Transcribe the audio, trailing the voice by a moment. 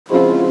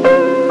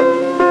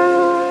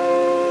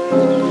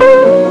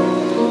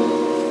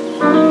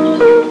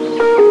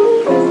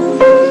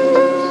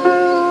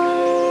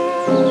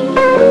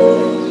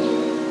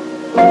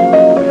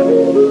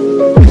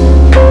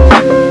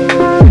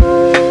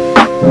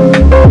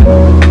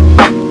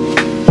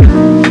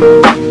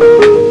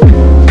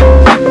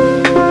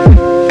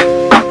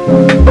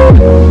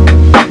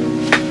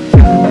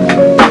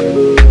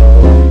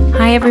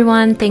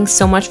thanks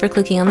so much for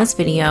clicking on this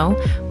video.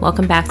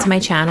 Welcome back to my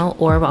channel,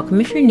 or welcome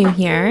if you're new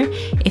here.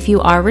 If you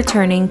are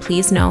returning,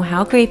 please know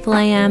how grateful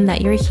I am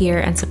that you're here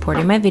and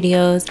supporting my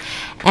videos.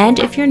 And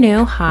if you're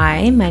new,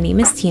 hi, my name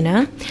is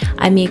Tina.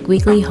 I make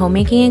weekly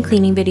homemaking and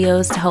cleaning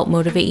videos to help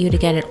motivate you to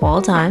get it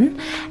all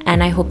done.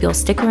 And I hope you'll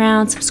stick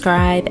around,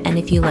 subscribe, and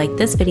if you like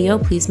this video,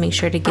 please make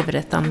sure to give it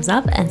a thumbs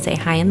up and say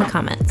hi in the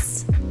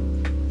comments.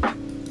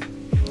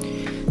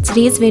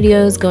 Today's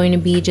video is going to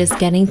be just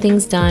getting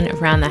things done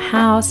around the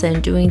house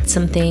and doing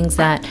some things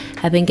that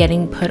have been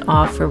getting put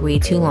off for way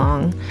too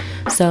long.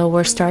 So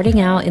we're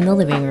starting out in the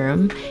living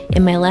room.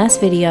 In my last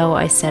video,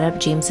 I set up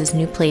James's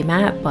new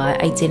playmat,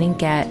 but I didn't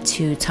get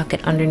to tuck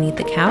it underneath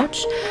the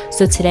couch.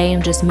 So today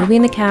I'm just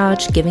moving the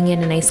couch, giving it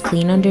a nice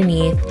clean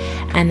underneath,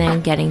 and then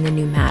getting the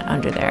new mat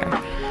under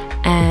there.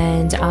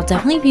 And I'll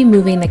definitely be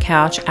moving the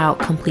couch out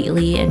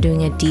completely and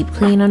doing a deep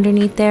clean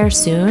underneath there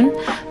soon,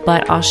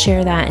 but I'll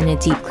share that in a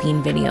deep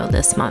clean video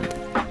this month.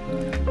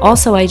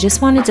 Also, I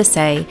just wanted to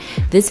say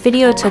this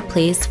video took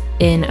place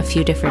in a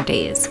few different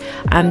days.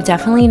 I'm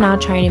definitely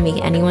not trying to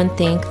make anyone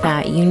think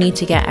that you need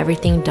to get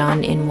everything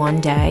done in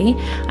one day.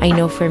 I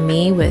know for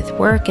me, with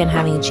work and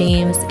having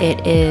James,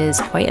 it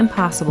is quite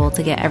impossible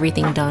to get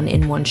everything done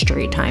in one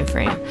straight time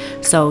frame.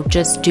 So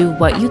just do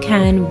what you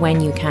can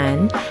when you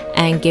can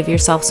and give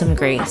yourself some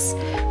grace,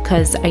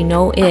 because I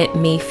know it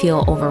may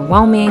feel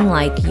overwhelming,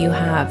 like you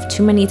have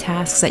too many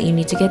tasks that you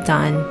need to get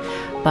done.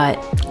 But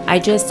I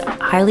just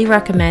highly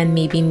recommend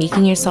maybe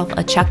making yourself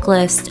a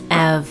checklist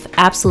of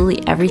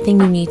absolutely everything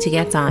you need to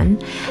get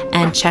done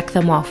and check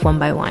them off one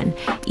by one.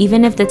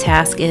 Even if the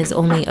task is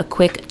only a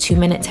quick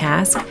 2-minute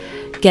task,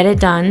 get it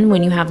done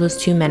when you have those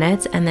 2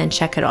 minutes and then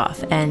check it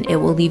off, and it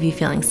will leave you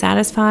feeling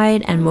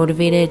satisfied and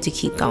motivated to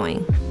keep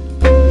going.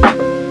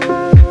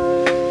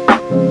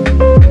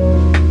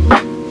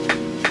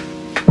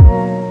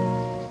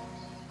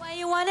 Why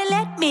you wanna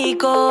let me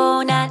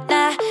go now?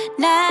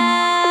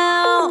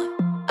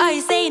 Are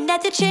you saying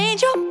that to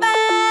change your mind?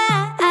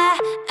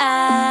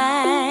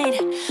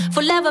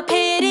 For love or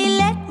pity,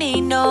 let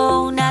me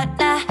know now.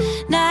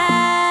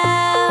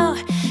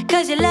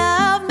 Cause your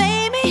love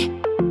made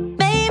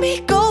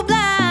me go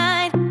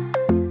blind.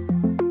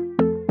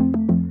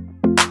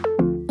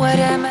 What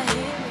am I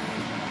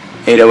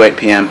hearing? 8:08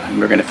 p.m. and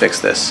we're gonna fix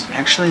this.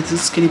 Actually, this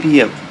is gonna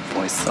be a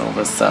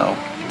voiceover, so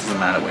it doesn't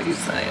matter what you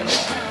say at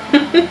all.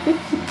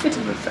 It's a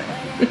good thing.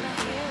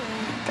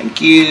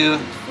 Thank you.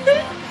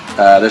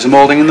 There's a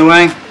molding in the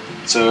way,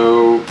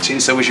 so Tina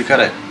said we should cut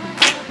it.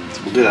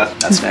 So we'll do that.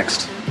 That's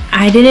next.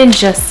 I didn't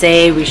just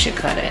say we should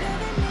cut it.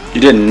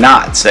 You did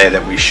not say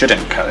that we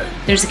shouldn't cut it.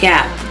 There's a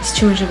gap. It's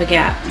too much of a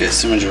gap.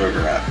 It's too much of a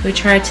gap. We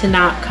tried to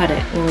not cut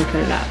it when we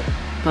put it up,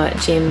 but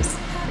James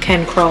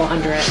can crawl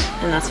under it,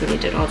 and that's what he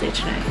did all day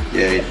today.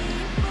 Yeah,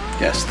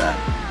 yes, that.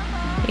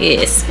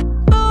 Yes.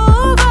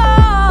 Move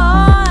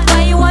on.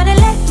 Why you wanna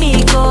let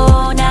me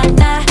go now?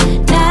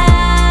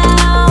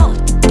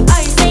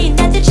 Are you saying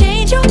that to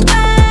change your mind?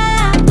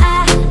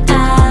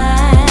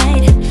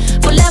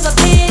 For love or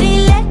pity,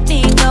 let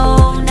me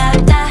know now.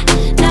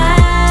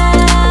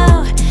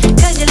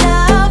 Cause your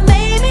love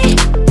made me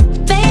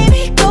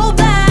go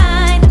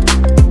blind.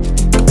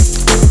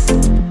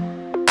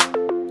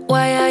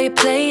 Why are you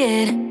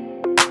playing?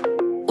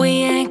 We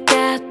ain't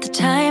got the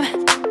time.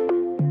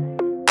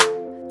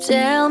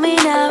 Tell me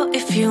now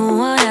if you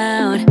want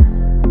out.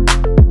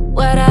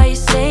 What are you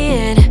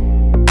saying?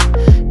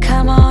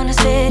 Come on and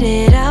spit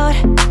it out.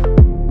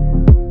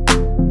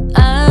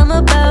 I'm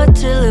about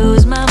to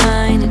lose my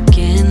mind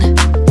again.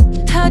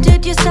 How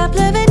did you stop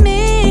loving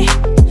me?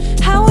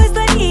 How is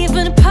that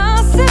even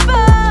possible?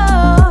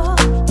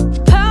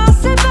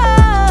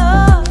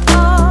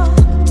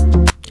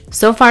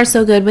 So far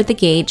so good with the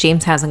gate.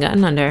 James hasn't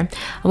gotten under.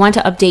 I want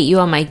to update you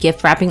on my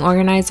gift wrapping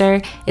organizer.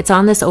 It's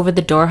on this over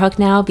the door hook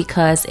now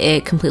because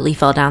it completely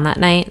fell down that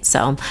night,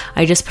 so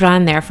I just put it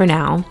on there for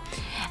now.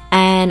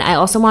 And I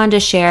also wanted to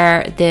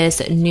share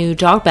this new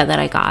dog bed that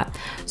I got.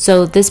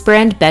 So this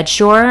brand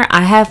Bedshore,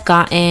 I have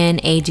gotten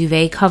a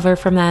duvet cover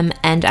from them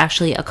and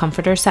actually a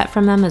comforter set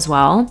from them as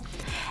well.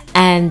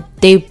 And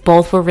they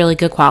both were really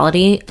good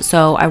quality,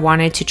 so I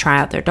wanted to try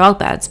out their dog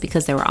beds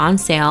because they were on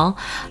sale.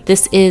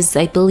 This is,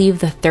 I believe,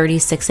 the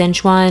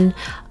 36-inch one,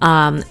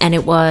 and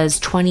it was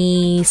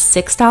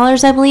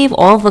 $26, I believe.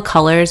 All of the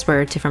colors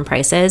were different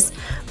prices,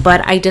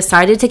 but I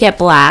decided to get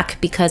black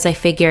because I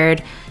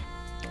figured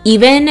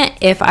even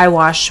if I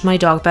wash my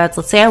dog beds,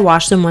 let's say I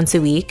wash them once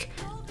a week,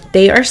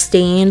 they are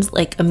stained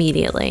like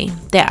immediately.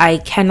 That I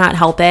cannot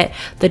help it.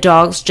 The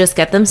dogs just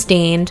get them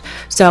stained.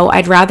 So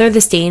I'd rather the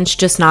stains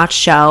just not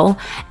show.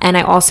 And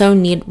I also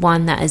need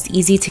one that is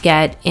easy to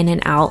get in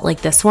and out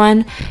like this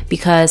one,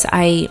 because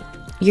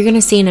you're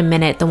gonna see in a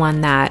minute the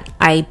one that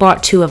I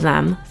bought 2 of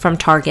them from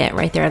Target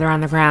right there. They're on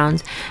the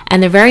ground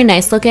and they're very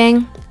nice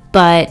looking,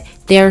 but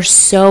they're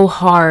so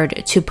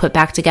hard to put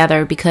back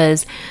together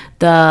because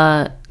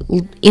the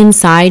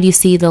inside, you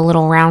see the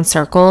little round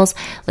circles,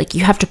 like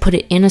you have to put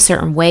it in a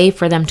certain way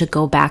for them to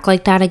go back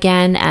like that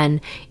again,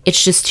 and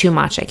it's just too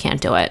much. I can't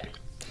do it.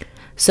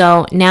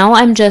 So now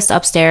I'm just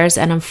upstairs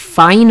and I'm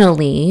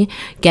finally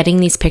getting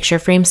these picture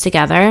frames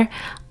together.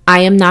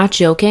 I am not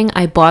joking.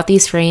 I bought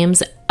these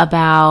frames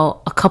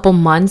about a couple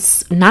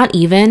months, not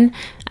even,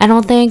 I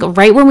don't think,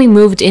 right when we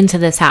moved into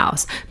this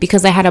house,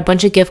 because I had a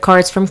bunch of gift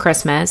cards from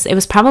Christmas. It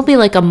was probably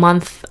like a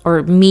month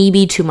or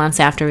maybe 2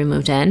 months after we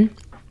moved in.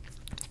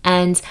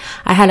 And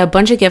I had a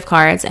bunch of gift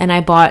cards and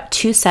I bought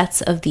 2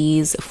 sets of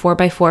these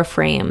 4x4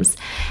 frames.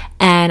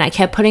 And I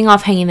kept putting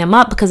off hanging them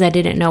up because I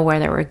didn't know where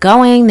they were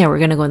going. They were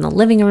going to go in the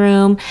living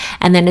room.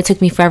 And then it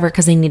took me forever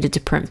because I needed to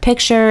print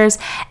pictures.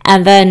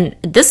 And then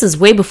this is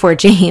way before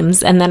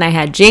James. And then I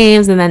had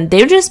James. And then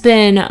they've just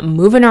been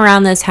moving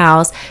around this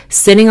house,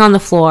 sitting on the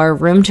floor,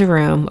 room to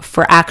room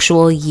for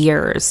actual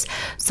years.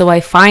 So I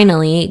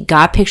finally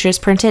got pictures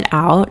printed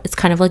out. It's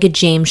kind of like a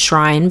James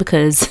shrine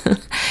because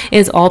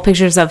it's all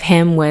pictures of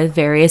him with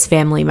various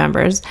family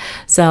members.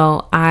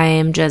 So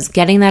I'm just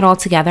getting that all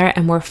together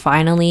and we're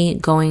finally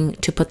going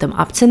to put them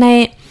up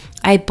tonight.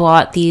 I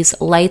bought these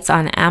lights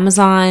on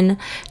Amazon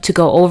to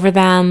go over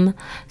them.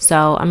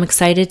 So I'm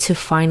excited to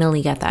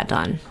finally get that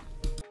done.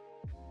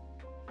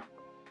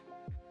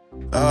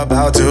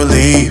 About to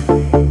leave,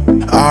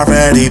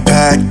 already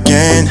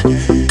packing.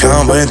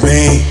 Come with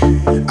me,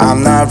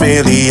 I'm not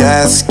really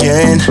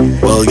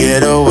asking. We'll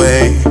get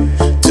away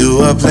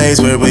to a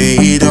place where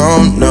we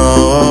don't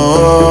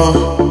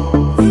know.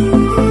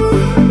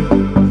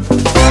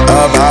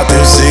 About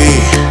to see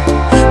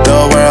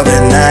the world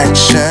in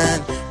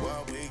action.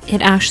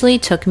 It actually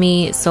took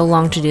me so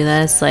long to do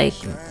this, like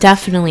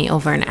definitely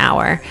over an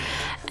hour.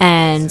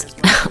 And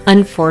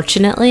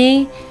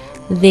unfortunately,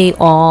 they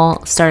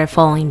all started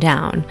falling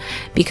down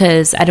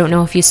because I don't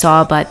know if you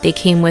saw, but they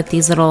came with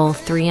these little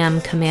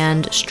 3M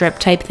command strip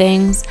type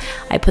things.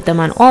 I put them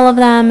on all of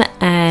them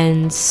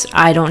and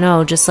I don't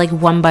know, just like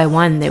one by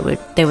one they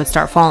would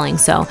start falling.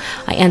 So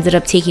I ended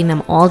up taking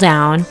them all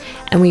down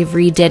and we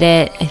redid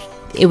it.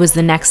 It was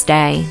the next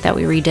day that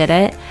we redid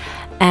it.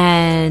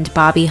 And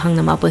Bobby hung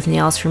them up with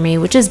nails for me,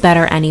 which is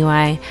better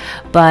anyway.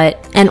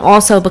 And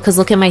also because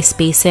look at my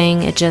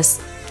spacing, it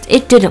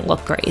didn't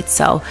look great.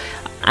 So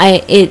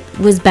it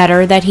was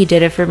better that he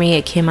did it for me.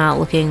 It came out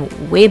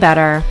looking way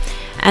better.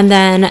 And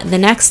then the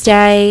next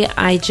day,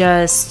 I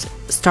just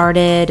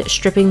started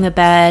stripping the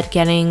bed,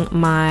 getting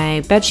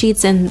my bed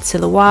sheets into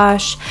the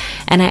wash,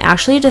 and I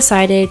actually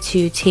decided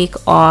to take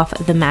off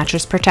the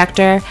mattress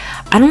protector.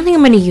 I don't think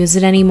I'm going to use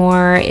it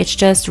anymore. It's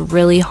just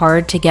really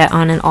hard to get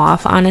on and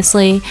off,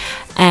 honestly.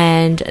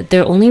 And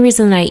the only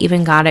reason I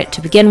even got it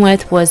to begin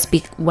with was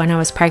when I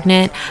was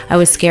pregnant, I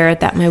was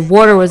scared that my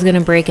water was going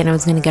to break and it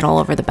was going to get all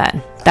over the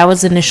bed. That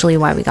was initially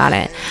why we got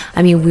it.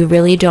 I mean, we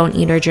really don't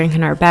eat or drink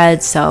in our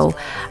bed, so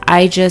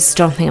I just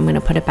don't think I'm going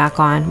to put it back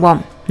on.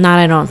 Well,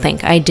 I don't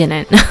think. I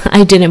didn't.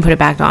 I didn't put it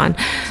back on.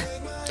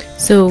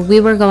 So we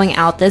were going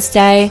out this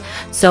day,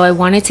 so I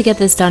wanted to get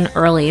this done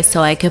early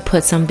so I could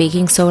put some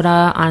baking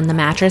soda on the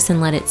mattress and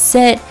let it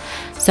sit.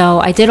 So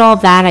I did all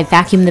of that. I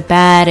vacuumed the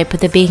bed, I put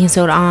the baking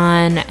soda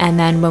on, and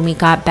then when we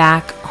got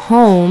back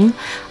home,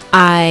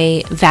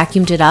 I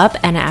vacuumed it up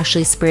and I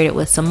actually sprayed it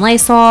with some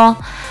Lysol.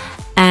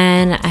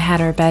 And I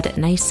had our bed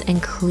nice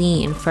and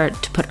clean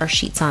to put our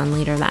sheets on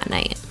later that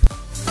night.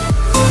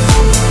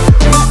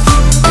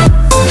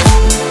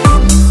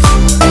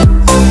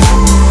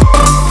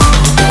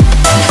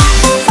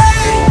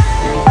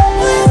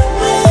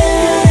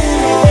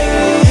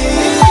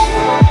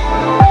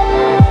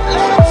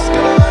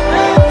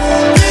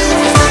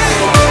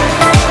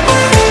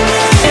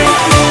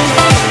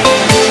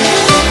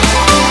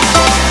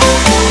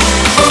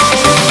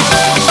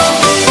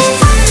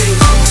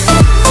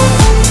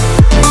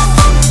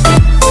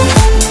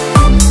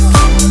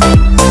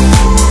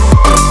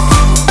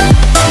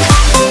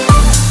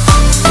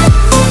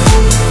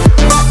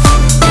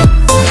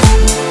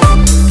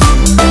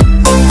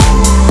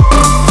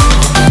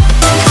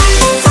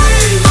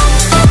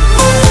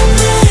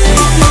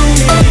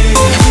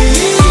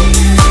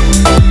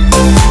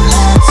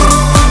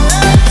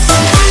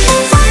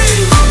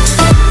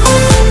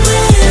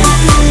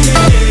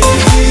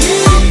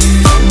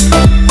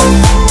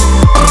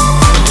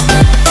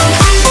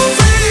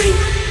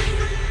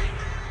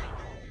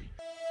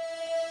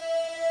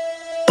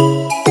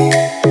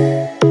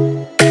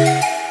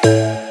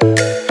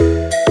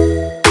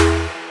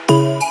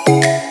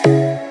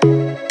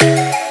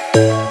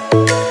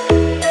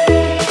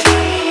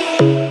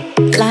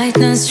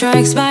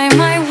 Strikes by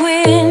my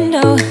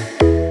window,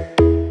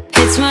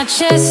 hits my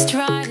chest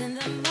right in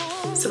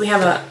the So we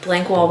have a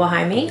blank wall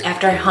behind me.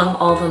 After I hung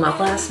all of them up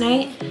last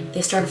night,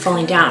 they started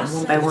falling down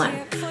one by one.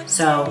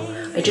 So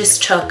I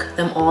just took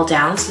them all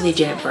down so they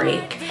didn't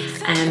break,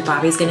 and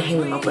Bobby's gonna hang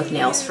them up with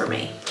nails for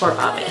me. Poor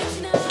Bobby.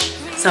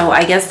 So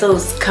I guess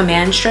those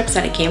command strips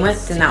that it came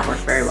with did not work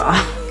very well.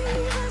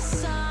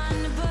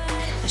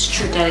 That's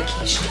true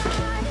dedication.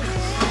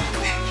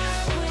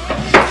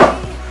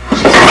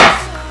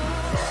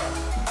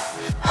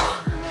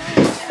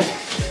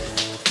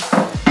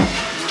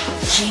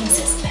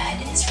 James's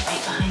bed is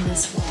right behind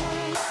this wall.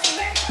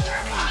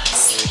 He's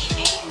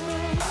sleeping.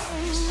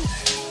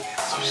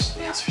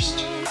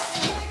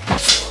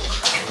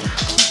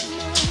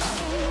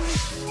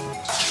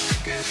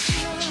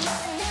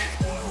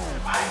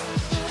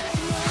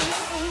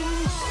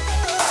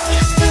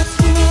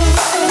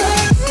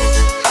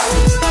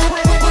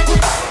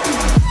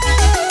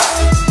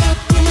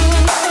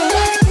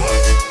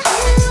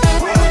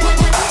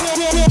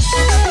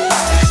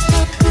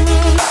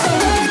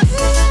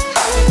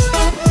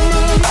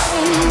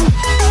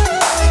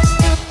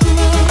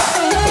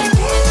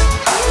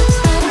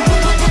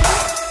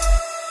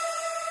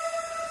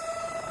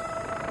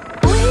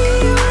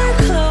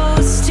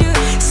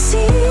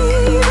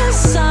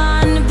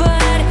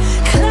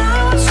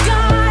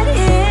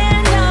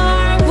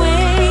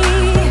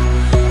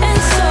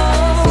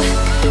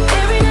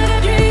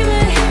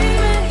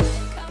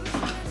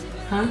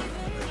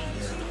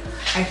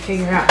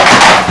 figure out.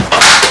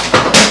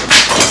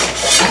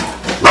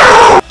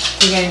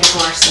 We're getting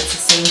divorced. It's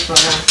the same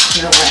photo.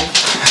 No way.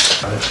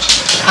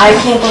 I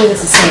can't believe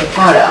it's the same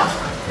photo.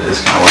 It is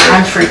kind of weird.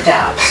 I'm freaked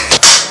out.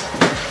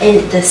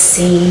 In the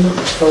same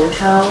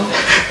photo?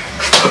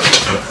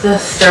 The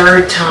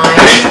third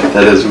time?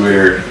 That is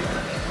weird.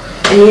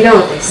 And you know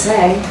what they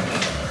say.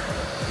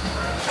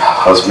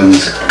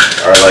 Husbands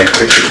are like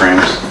picture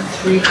frames.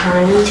 3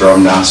 times? Throw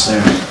them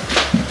downstairs.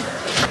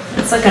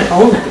 It's like an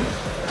omen.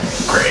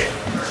 Great.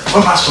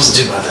 What am I supposed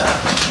to do about that?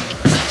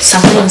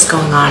 Something's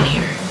going on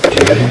here.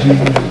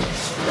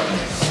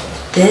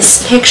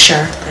 This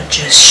picture that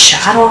just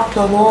shot off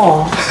the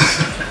wall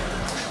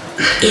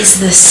is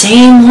the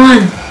same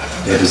one.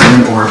 Yeah, is there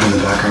an orb in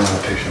the background of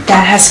that picture?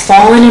 That has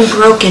fallen and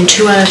broken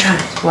 2 other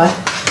times. What?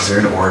 Is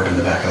there an orb in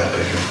the back of that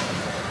picture?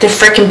 There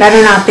frickin'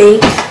 better not be.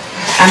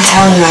 I'm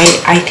telling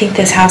you, I think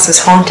this house is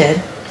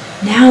haunted.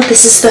 Now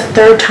this is the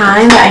 3rd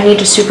time that I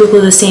need to super glue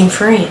the same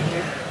frame.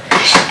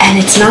 And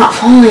it's not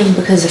falling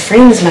because the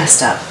frame is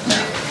messed up.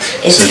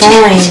 It's So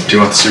falling do you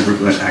want the super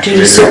glue activator?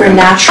 due to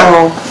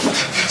supernatural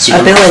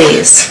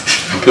abilities.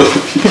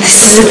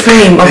 This is the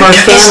frame of our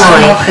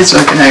family. So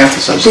I can hang up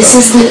this other This stuff.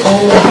 is the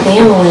only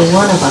family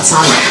one of us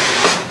on it.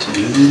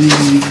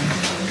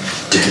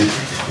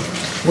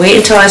 Wait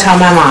until I tell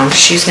my mom.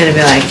 She's gonna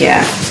be like,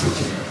 yeah,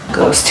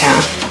 ghost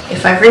town.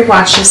 If I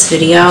rewatch this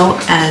video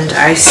and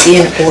I see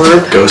an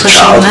orb Ghost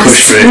pushing child this,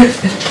 push me.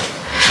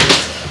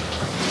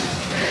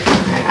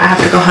 Alright, I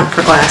have to go hunt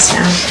for glass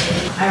now.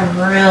 I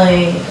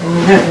really,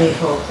 really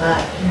hope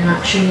that you're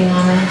not cheating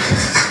on me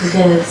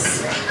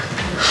because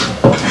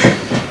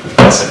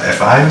Listen, if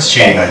I was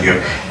cheating on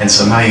you and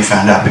somehow you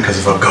found out because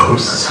of a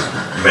ghost,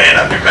 man,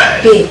 I'd be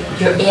mad. babe,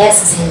 your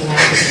ass is hanging out.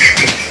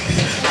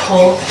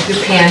 Pull your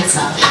pants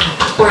up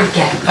or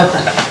get a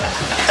butt.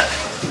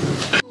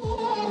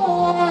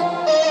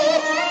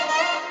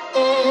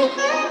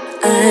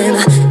 I'm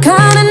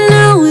kinda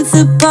new with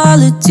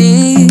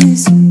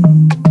apologies.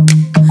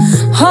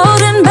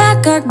 Holding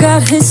back, I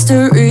got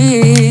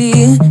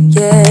history.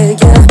 Yeah,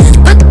 yeah.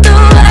 But the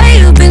way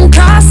you've been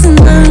crossing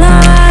the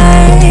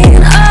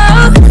line,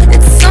 oh,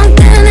 it's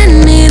something in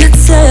me that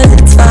says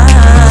it's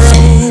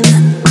fine.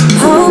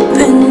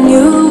 Hoping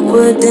you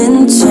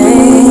wouldn't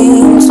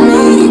change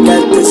me.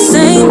 Got the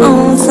same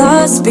old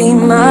thoughts, be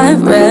my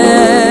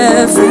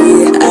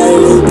referee. I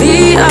will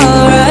be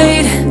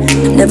alright.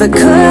 Never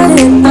cut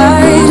it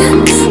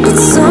right, but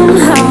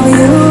somehow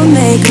you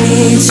make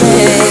me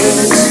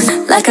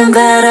change. Like I'm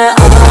better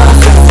off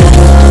with you.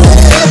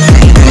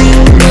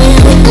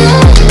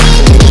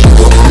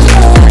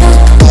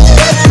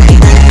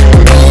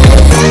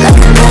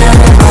 Like I'm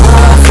better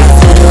off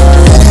with you.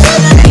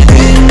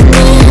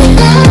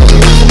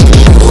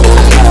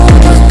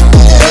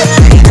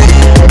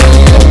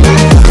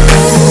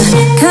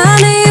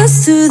 Kinda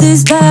used to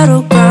these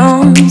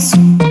battlegrounds.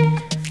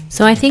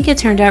 So I think it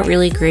turned out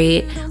really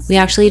great. We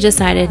actually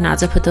decided not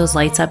to put those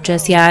lights up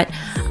just yet.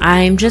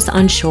 I'm just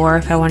unsure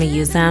if I want to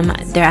use them.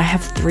 There, I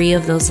have 3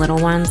 of those little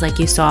ones like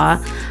you saw.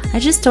 I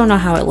just don't know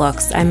how it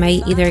looks. I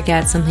might either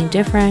get something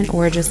different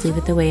or just leave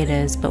it the way it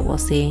is, but we'll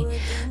see.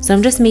 So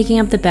I'm just making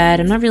up the bed.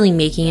 I'm not really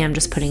making it, I'm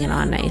just putting it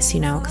on nice, you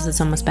know, because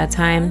it's almost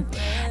bedtime.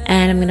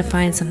 And I'm going to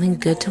find something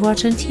good to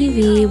watch on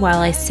TV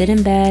while I sit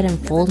in bed and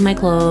fold my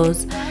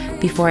clothes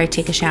before I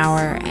take a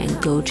shower and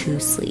go to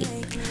sleep.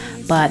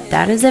 But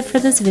that is it for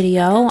this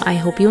video. I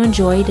hope you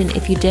enjoyed, and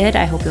if you did,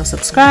 I hope you'll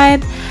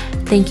subscribe.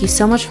 Thank you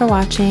so much for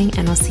watching,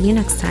 and I'll see you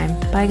next time.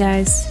 Bye,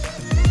 guys.